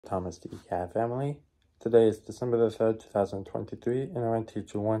Thomas D. Cat family. Today is December the 3rd, 2023, and I want to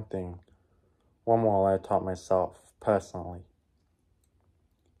teach you one thing. One more I taught myself, personally.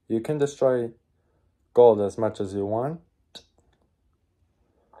 You can destroy gold as much as you want,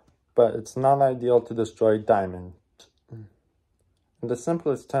 but it's not ideal to destroy diamond. In the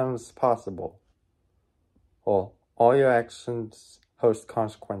simplest terms possible. Well, all your actions host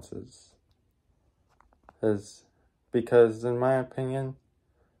consequences. Because in my opinion,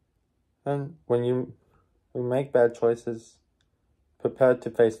 and when you make bad choices, prepare to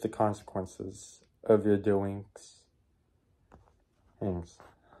face the consequences of your doings.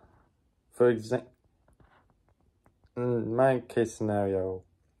 For example, in my case scenario,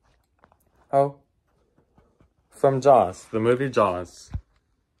 from Jaws, the movie Jaws,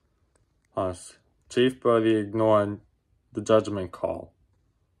 Chief Brody ignored the judgment call,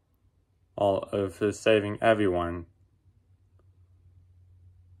 all of his saving everyone,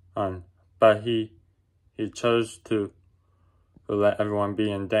 but he chose to let everyone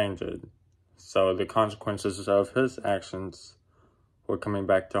be endangered, so the consequences of his actions were coming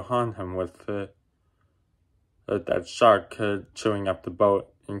back to haunt him with that shark chewing up the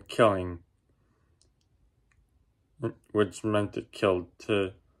boat and killing, which meant it killed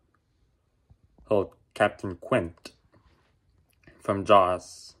Captain Quint from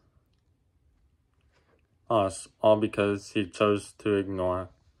Jaws. All because he chose to ignore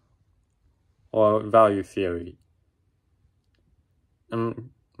value theory. In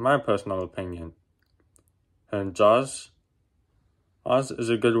my personal opinion, and Jaws is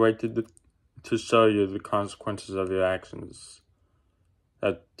a good way to show you the consequences of your actions.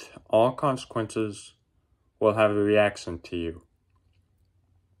 That all consequences will have a reaction to you.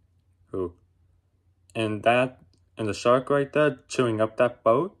 And the shark right there chewing up that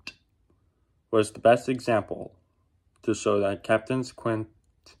boat was the best example to show that Captain Quint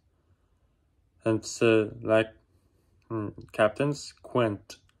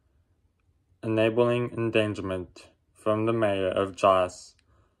enabling endangerment from the mayor of Jaws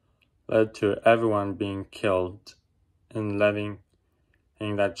led to everyone being killed and letting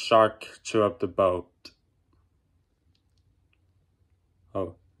that shark chew up the boat.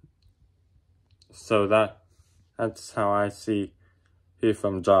 So that's how I see he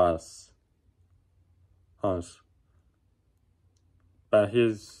from Jaws. But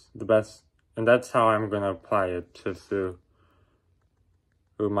he's the best, and that's how I'm gonna apply it through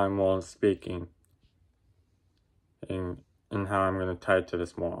my moral speaking, and how I'm gonna tie it to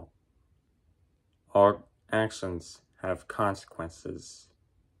this moral. All actions have consequences.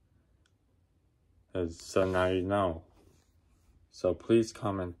 So now you know. So please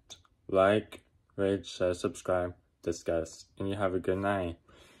comment, like, rate, share, subscribe, discuss, and you have a good night.